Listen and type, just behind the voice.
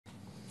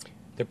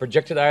The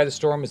projected eye of the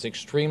storm is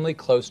extremely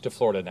close to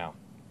Florida now.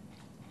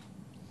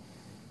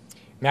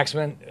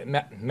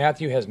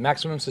 Matthew has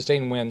maximum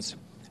sustained winds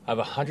of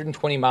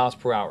 120 miles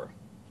per hour.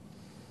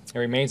 It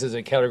remains as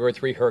a Category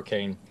 3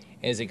 hurricane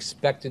and is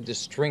expected to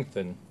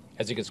strengthen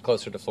as it gets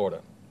closer to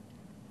Florida.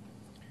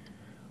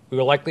 We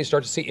will likely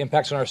start to see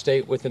impacts on our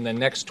state within the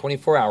next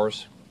 24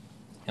 hours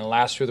and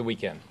last through the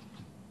weekend.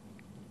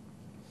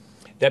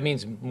 That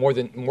means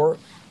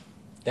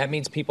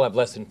people have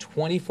less than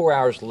 24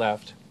 hours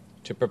left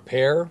to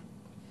prepare,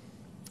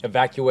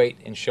 evacuate,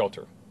 and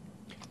shelter.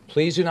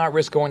 Please do not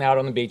risk going out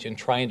on the beach and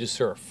trying to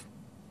surf.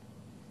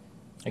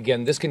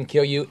 Again, this can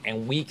kill you,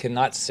 and we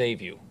cannot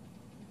save you.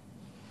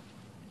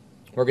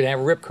 We're going to have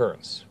rip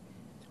currents.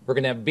 We're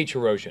going to have beach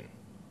erosion.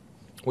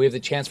 We have the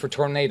chance for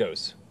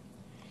tornadoes.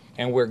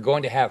 And we're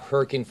going to have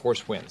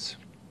hurricane-force winds.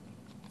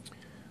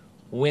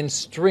 Wind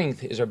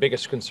strength is our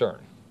biggest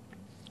concern,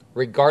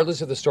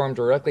 regardless if the storm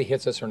directly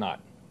hits us or not.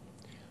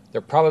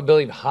 The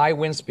probability of high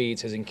wind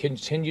speeds has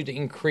continued to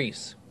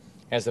increase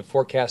as the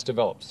forecast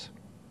develops.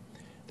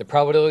 The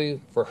probability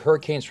for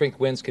hurricane-strength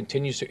winds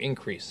continues to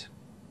increase.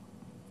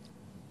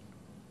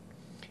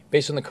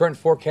 Based on the current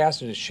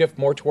forecast to shift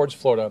more towards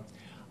Florida,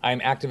 I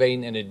am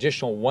activating an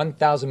additional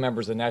 1,000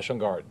 members of the National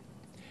Guard.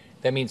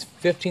 That means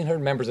 1,500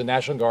 members of the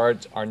National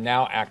Guard are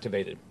now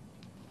activated.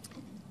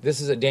 This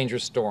is a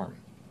dangerous storm.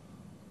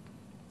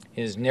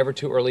 It is never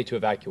too early to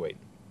evacuate.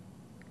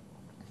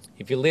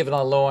 If you live in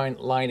a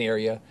low-lying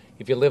area,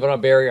 if you live on a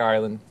barrier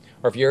island,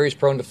 or if your area is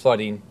prone to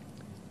flooding,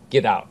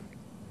 get out.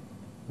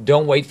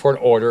 Don't wait for an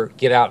order.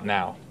 Get out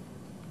now.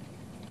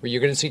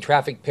 You're going to see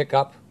traffic pick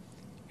up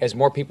as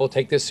more people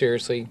take this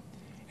seriously,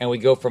 and we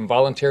go from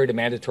voluntary to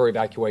mandatory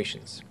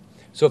evacuations.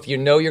 So if you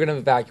know you're going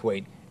to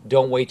evacuate,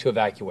 don't wait to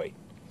evacuate.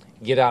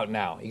 Get out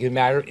now.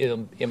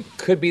 It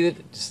could be the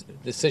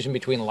decision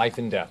between life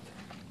and death.